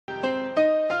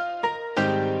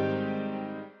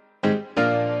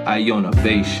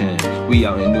Ionavation, we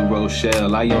out in New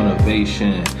Rochelle.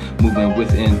 Ionavation, moving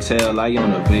with intel.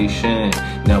 Ionavation,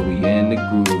 now we in the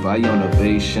groove.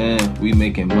 Ionavation, we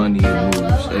making money moves.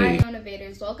 Hello, Hey.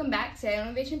 Ionavators. Welcome back to the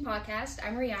Ionavation Podcast.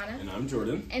 I'm Rihanna. And I'm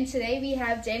Jordan. And today we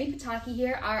have Danny Potocki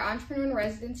here, our entrepreneur in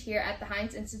residence here at the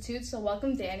Heinz Institute. So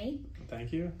welcome, Danny.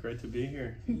 Thank you. Great to be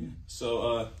here.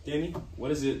 So, Danny, what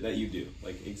is it that you do?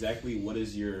 Like, exactly what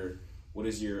is your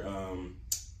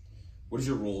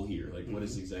role here? Like, what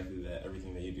is exactly that,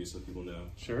 everything that you do so people know?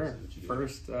 Sure. What you do?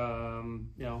 First,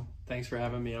 thanks for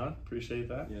having me on. Appreciate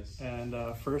that. Yes. And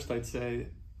first, I'd say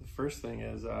the first thing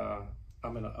is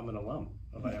I'm an alum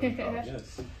of Iona College.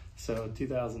 Yes. So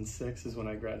 2006 is when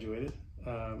I graduated,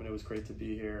 and it was great to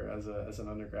be here as an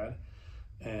undergrad,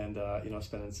 and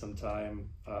spending some time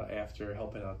after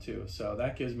helping out too. So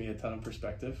that gives me a ton of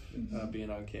perspective, being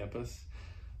on campus.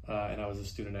 And I was a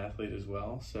student athlete as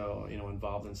well, so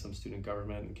involved in some student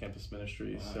government and campus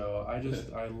ministry. Wow.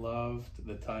 So I loved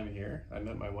the time here. I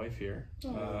met my wife here,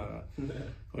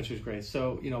 which was great.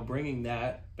 So bringing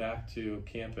that back to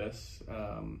campus,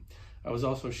 I was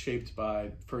also shaped by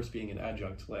first being an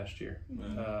adjunct last year,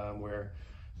 where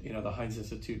the Heinz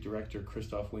Institute director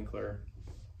Christoph Winkler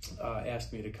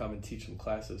asked me to come and teach some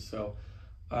classes. So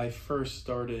I first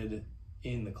started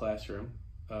in the classroom.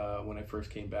 When I first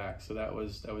came back, so that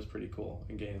was pretty cool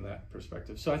and gaining that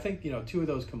perspective. So I think two of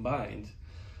those combined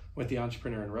with the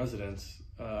entrepreneur in residence,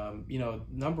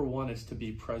 number one is to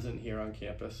be present here on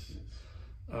campus,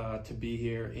 to be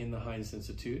here in the Heinz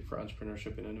Institute for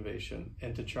Entrepreneurship and Innovation,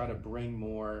 and to try to bring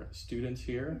more students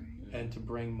here and to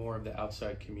bring more of the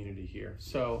outside community here.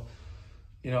 So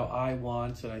I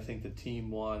want, and I think the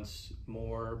team wants,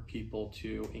 more people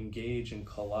to engage and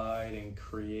collide and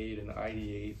create and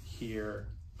ideate here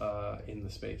in the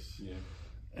space. Yeah.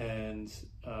 And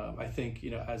I think,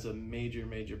 as a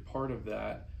major part of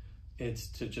that, it's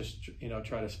to just,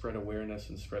 try to spread awareness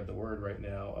and spread the word right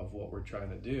now of what we're trying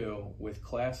to do with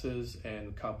classes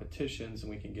and competitions, and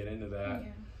we can get into that.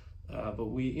 Yeah. But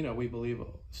we believe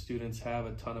students have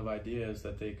a ton of ideas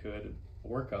that they could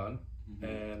work on.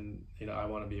 And I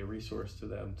want to be a resource to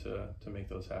them to make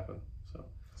those happen. So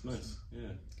it's nice. Yeah.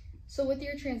 So with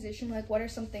your transition, what are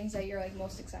some things that you're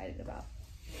most excited about?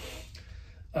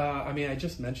 I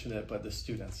just mentioned it, but the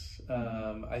students.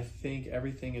 I think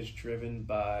everything is driven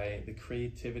by the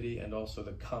creativity and also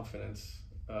the confidence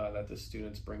that the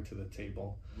students bring to the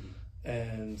table,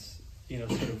 and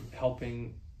sort of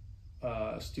helping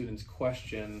students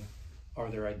question: are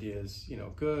their ideas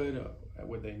good?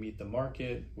 Would they meet the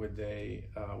market? Would they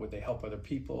help other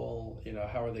people?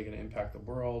 How are they going to impact the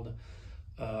world?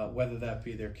 Whether that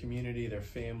be their community, their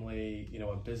family,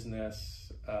 a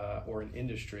business, or an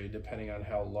industry, depending on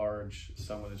how large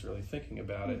someone is really thinking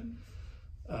about it.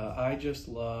 I just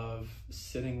love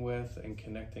sitting with and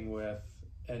connecting with,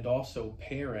 and also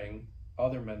pairing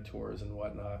other mentors and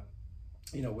whatnot,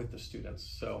 with the students.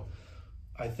 So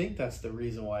I think that's the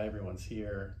reason why everyone's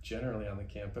here generally on the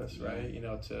campus, right?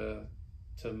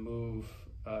 To move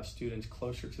students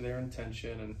closer to their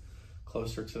intention and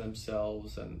closer to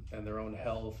themselves and their own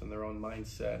health and their own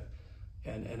mindset,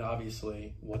 and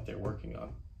obviously what they're working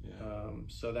on. Yeah.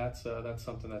 So that's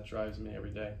something that drives me every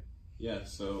day. Yeah.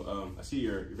 So I see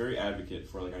you're very advocate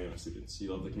for Iona students.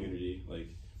 You love the community. You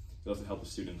love to help the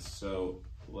students. So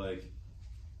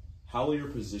how will your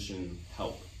position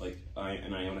help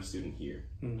an Iona student here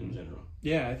in general?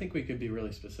 Yeah, I think we could be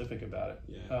really specific about it.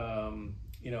 Yeah.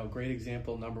 Great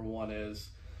example number one is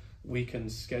we can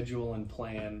schedule and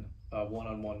plan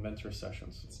one-on-one mentor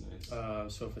sessions. That's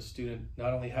nice. So if a student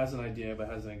not only has an idea but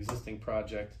has an existing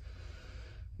project,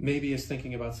 maybe is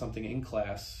thinking about something in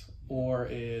class, or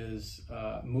is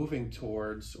moving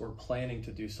towards or planning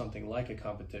to do something like a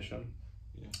competition.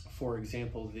 Yeah. For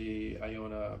example, the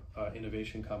Iona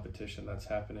Innovation competition that's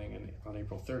happening on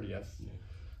April 30th.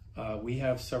 Yeah. We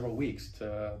have several weeks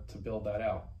to build that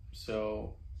out.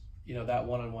 So that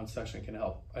one-on-one session can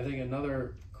help. I think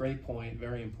another great point,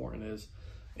 very important, is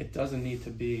it doesn't need to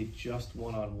be just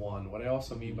one-on-one. What I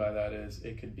also mean by that is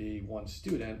it could be one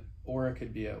student, or it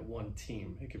could be one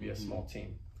team. It could be a small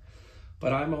team.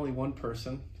 But I'm only one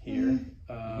person here.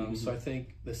 So I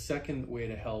think the second way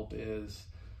to help is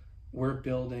we're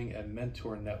building a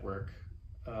mentor network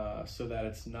so that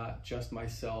it's not just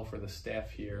myself or the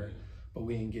staff here, but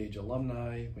we engage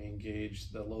alumni, we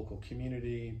engage the local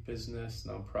community, business,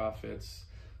 nonprofits,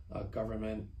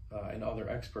 government, and other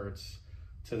experts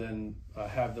to then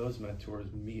have those mentors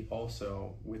meet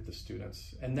also with the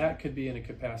students. And that could be in a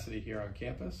capacity here on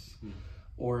campus,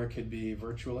 or it could be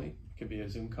virtually. It could be a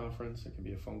Zoom conference, it could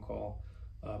be a phone call.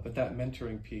 But that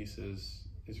mentoring piece is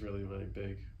really, really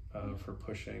big for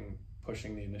pushing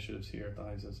pushing the initiatives here at the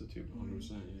Heinz Institute. 100%,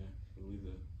 yeah, I believe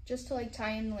that. Just to like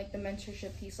tie in like the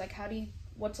mentorship piece, like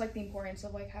what's like the importance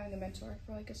of like having a mentor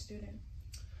for like a student?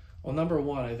 Well, number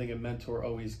one, I think a mentor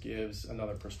always gives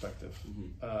another perspective.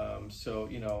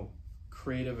 So,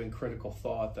 creative and critical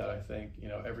thought that I think,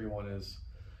 everyone is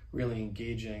really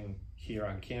engaging here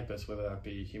on campus, whether that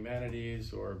be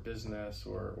humanities or business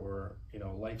or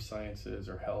life sciences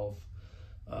or health,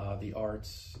 the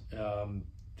arts.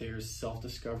 There's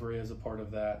self-discovery as a part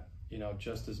of that,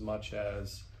 just as much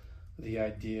as the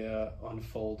idea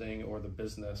unfolding or the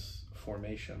business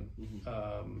formation.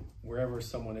 Wherever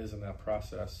someone is in that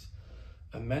process,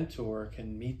 a mentor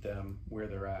can meet them where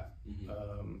they're at.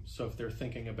 So if they're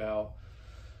thinking about,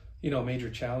 major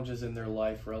challenges in their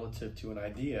life relative to an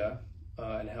idea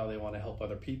and how they want to help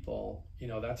other people,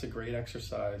 that's a great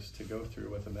exercise to go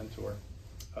through with a mentor.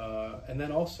 And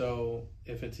then also,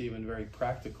 if it's even very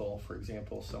practical, for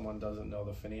example, someone doesn't know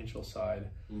the financial side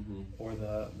or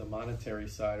the monetary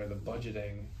side or the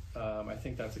budgeting, I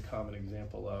think that's a common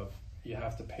example of you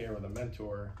have to pair with a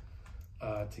mentor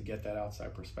to get that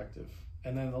outside perspective.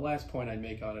 And then the last point I'd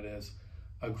make on it is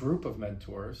a group of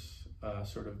mentors,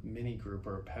 sort of mini group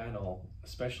or a panel,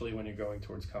 especially when you're going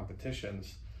towards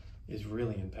competitions, is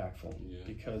really impactful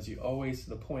because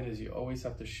the point is you always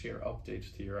have to share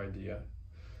updates to your idea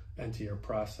and to your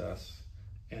process.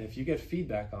 And if you get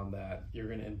feedback on that, you're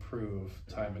going to improve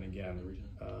time and again.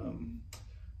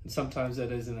 And sometimes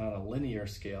that isn't on a linear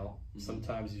scale.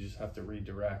 Sometimes you just have to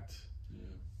redirect.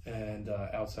 And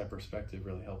outside perspective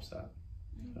really helps that.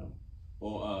 So.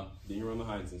 Well, then you run the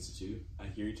Heinz Institute. I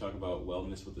hear you talk about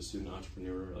wellness with the student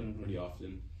entrepreneur pretty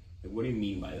often. Like, what do you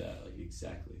mean by that? Like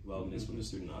exactly, wellness with the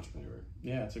student entrepreneur?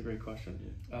 Yeah, it's a great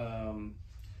question.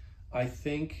 I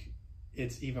think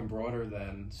it's even broader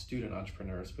than student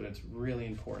entrepreneurs, but it's really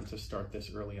important to start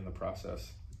this early in the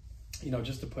process.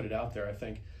 Just to put it out there, I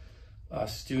think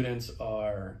students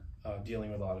are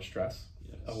dealing with a lot of stress,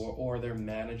 or they're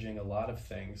managing a lot of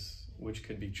things which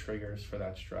could be triggers for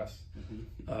that stress.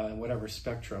 And whatever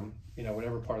spectrum,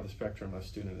 whatever part of the spectrum a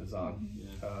student is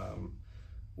on,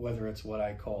 whether it's what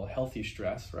I call healthy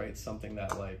stress, right? Something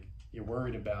that like you're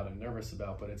worried about and nervous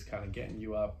about, but it's kind of getting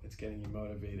you up, it's getting you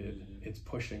motivated, it's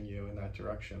pushing you in that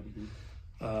direction.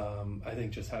 I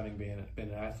think just having been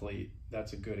an athlete,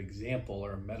 that's a good example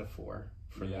or a metaphor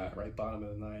for that, right? Bottom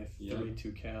of the ninth,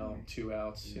 3-2 count, 2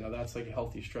 outs, that's like a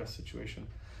healthy stress situation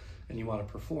and you want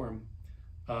to perform.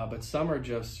 But some are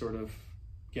just sort of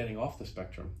getting off the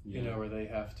spectrum, where they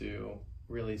have to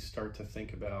really start to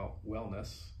think about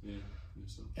wellness.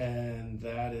 And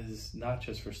that is not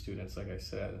just for students, like I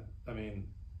said. I mean,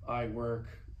 I work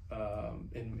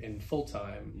in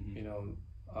full-time,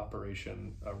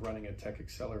 operation, running a tech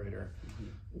accelerator,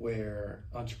 where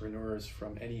entrepreneurs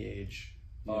from any age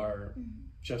are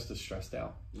just as stressed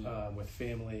out with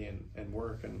family and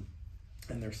work and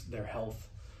their health.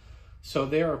 So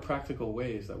there are practical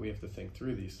ways that we have to think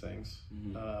through these things,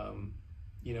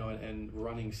 and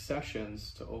running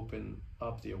sessions to open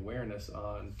up the awareness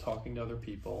on talking to other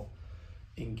people,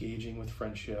 engaging with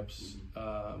friendships,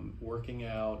 working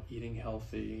out, eating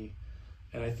healthy.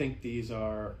 And I think these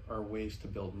are ways to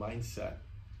build mindset.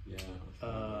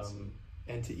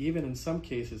 And to even in some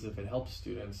cases, if it helps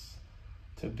students,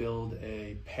 to build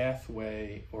a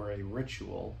pathway or a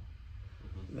ritual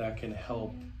that can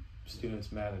help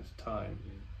students manage time.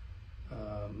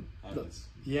 Habits.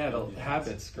 The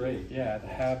habits, great. The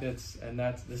habits, and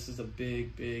this is a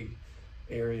big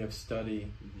area of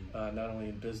study, not only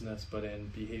in business but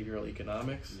in behavioral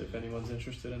economics, if anyone's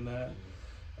interested in that,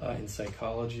 in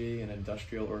psychology and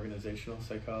industrial organizational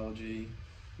psychology.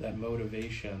 That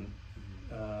motivation,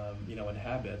 and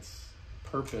habits,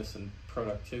 purpose and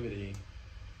productivity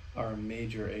are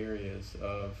major areas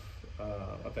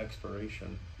of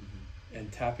exploration. And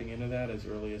tapping into that as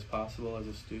early as possible as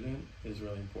a student is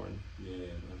really important. I think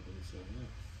so.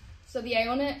 So the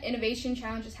Ionavation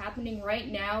Challenge is happening right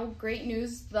now. Great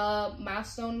news, the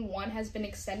milestone 1 has been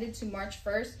extended to March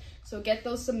 1st. So get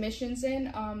those submissions in.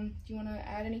 Do you want to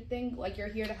add anything? Like, you're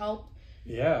here to help.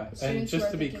 And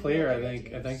just to be clear, I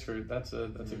think that's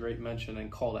a great mention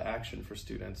and call to action for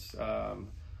students.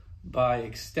 By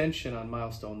extension on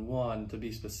milestone 1, to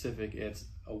be specific, it's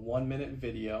a 1-minute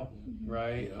video,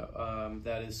 right?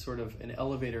 That is sort of an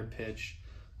elevator pitch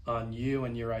on you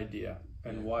and your idea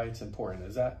and why it's important.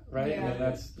 Is that right? Yeah. I mean,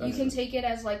 that's you can take it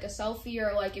as like a selfie,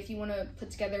 or like if you want to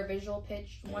put together a visual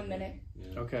pitch, 1 minute.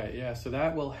 Okay, so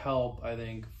that will help, I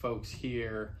think, folks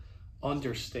here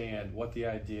understand what the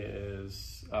idea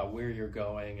is, where you're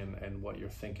going, and what you're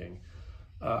thinking.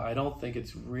 I don't think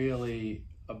it's really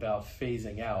about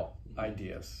phasing out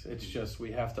ideas. It's just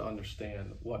we have to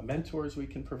understand what mentors we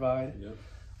can provide,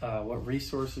 what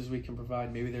resources we can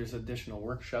provide. Maybe there's additional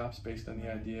workshops based on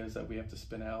the ideas that we have to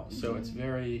spin out. So it's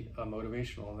very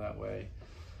motivational in that way.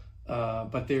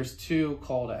 But there's two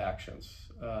call to actions.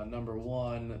 Number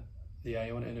one, the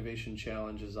Iona Innovation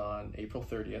Challenge is on April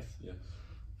 30th.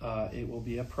 It will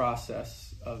be a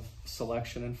process of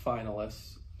selection and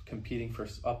finalists competing for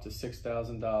up to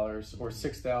 $6,000 or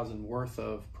 $6,000 worth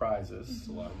of prizes. It's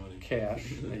a lot of money.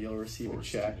 Cash. And you'll receive a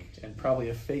check and probably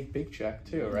a fake big check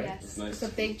too, right? Yes, nice. it's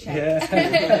a big check.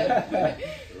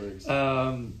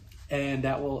 Yeah. And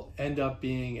that will end up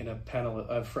being in a panel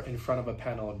in front of a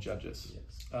panel of judges.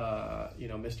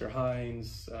 Mr.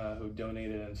 Hines, who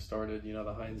donated and started,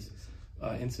 the Hines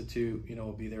Institute,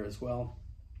 will be there as well,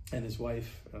 and his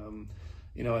wife, and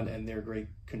they're great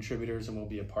contributors and will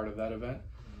be a part of that event.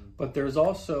 But there's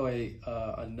also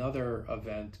another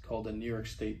event called the New York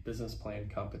State Business Plan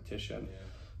Competition,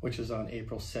 which is on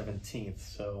April 17th,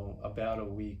 so about a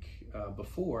week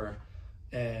before.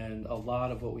 And a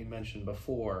lot of what we mentioned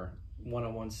before,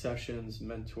 one-on-one sessions,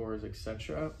 mentors,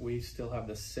 etc., we still have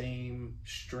the same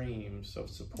streams of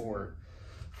support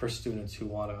for students who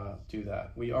want to do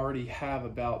that. We already have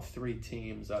about 3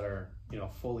 teams that are,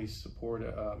 fully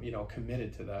supported,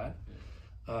 committed to that.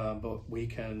 But we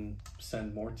can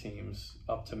send more teams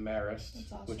up to Marist,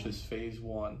 which is phase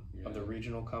 1 of the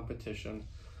regional competition.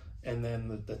 And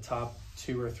then the top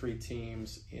 2 or 3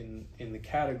 teams in the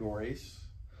categories,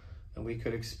 and we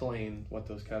could explain what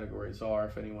those categories are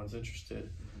if anyone's interested.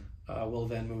 We'll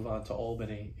then move on to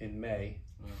Albany in May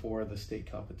for the state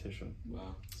competition.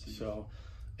 Wow. So,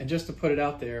 and just to put it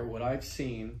out there, what I've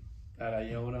seen at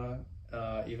Iona,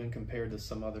 even compared to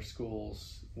some other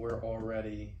schools, we're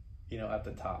already, at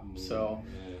the top. So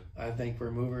I think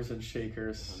we're movers and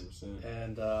shakers. 100%.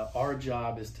 And our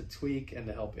job is to tweak and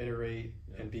to help iterate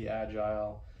and be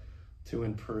agile to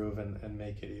improve and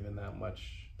make it even that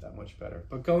much better.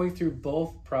 But going through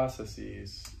both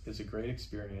processes is a great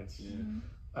experience.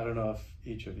 I don't know if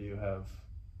each of you have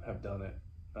done it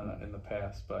in the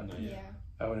past, but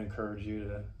I would encourage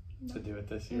you to do it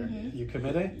this year. You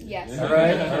committed? Yes. All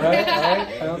right.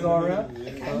 Sounds all right. I'm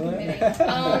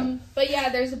committing. But yeah,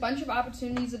 there's a bunch of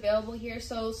opportunities available here,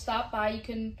 so stop by. You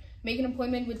can make an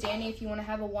appointment with Danny if you want to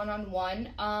have a one-on-one.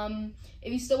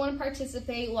 If you still want to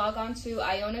participate, log on to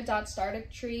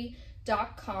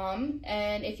iona.startuptree.com,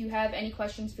 and if you have any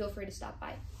questions, feel free to stop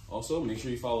by. Also, make sure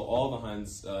you follow all the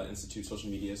Hines Institute social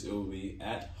medias. It will be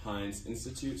at Hines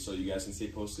Institute, so you guys can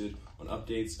stay posted on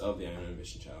updates of the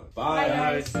Ionavation Challenge. Bye,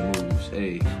 guys. Moves,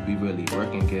 hey, we really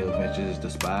working. Gale Ventures the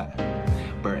spot.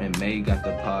 Bert and May got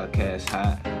the podcast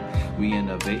hot. We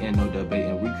innovating, no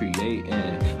debating, we creating.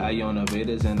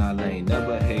 Ionavators in our lane,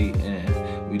 never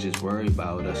hating. We just worry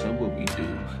about us and what we do.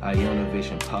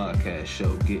 Ionavation podcast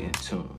show, get in tune.